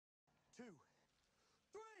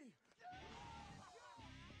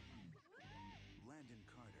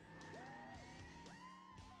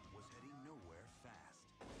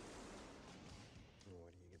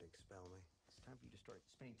spell me. It's time for you to start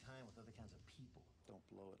spending time with other kinds of people. Don't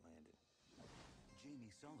blow it, Landon. Jamie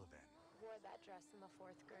Sullivan. Wore that dress in the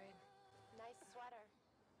 4th grade. Nice sweater.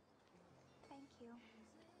 Thank you.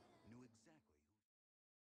 Knew exactly who...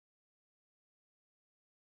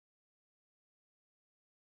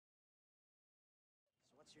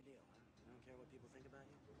 So what's your deal, huh? You don't care what people think about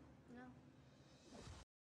you? No.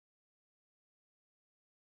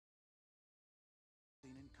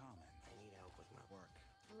 In common. I need help with my work.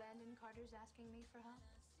 Landon Carter's asking me for help.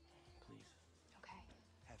 Please. Okay.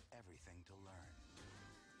 Have everything to learn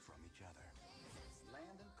from each other.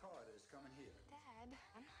 Landon Carter is coming here. Dad,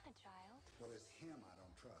 I'm not a child. Well, it's him I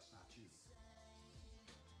don't trust, not you.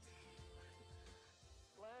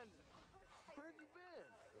 Landon, where you been?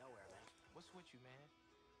 Nowhere, man. What's with you, man?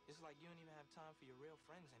 It's like you don't even have time for your real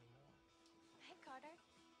friends anymore. Hey, Carter.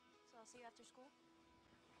 So I'll see you after school?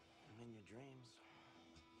 I'm in your dreams.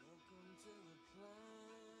 Welcome to the planet.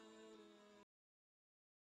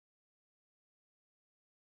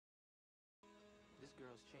 This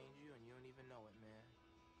girl's changed you and you don't even know it, man.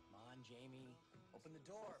 Come on, Jamie. Open the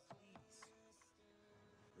door, please.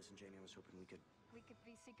 Listen, Jamie, I was hoping we could... We could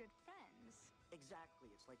be secret friends.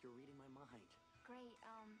 Exactly. It's like you're reading my mind. Great.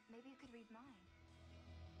 Maybe you could read mine.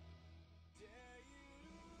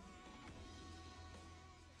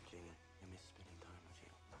 Jamie, I miss spending time with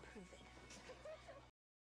you. Prove it.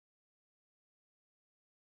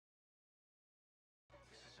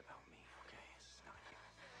 This is about me, okay? This is not you.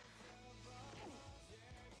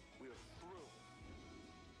 We're through.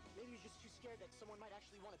 Maybe you're just too scared that someone might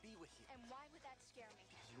actually want to be with you. And why would that scare me?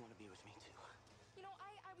 Because you want to be with me, too. You know,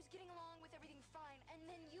 I was getting along with everything fine, and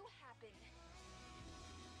then you happened.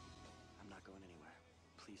 I'm not going anywhere.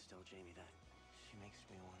 Please tell Jamie that. She makes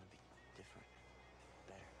me want to be different.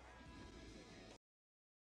 Better.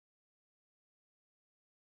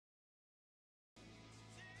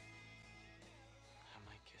 I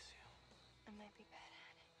might kiss you. It might be bad.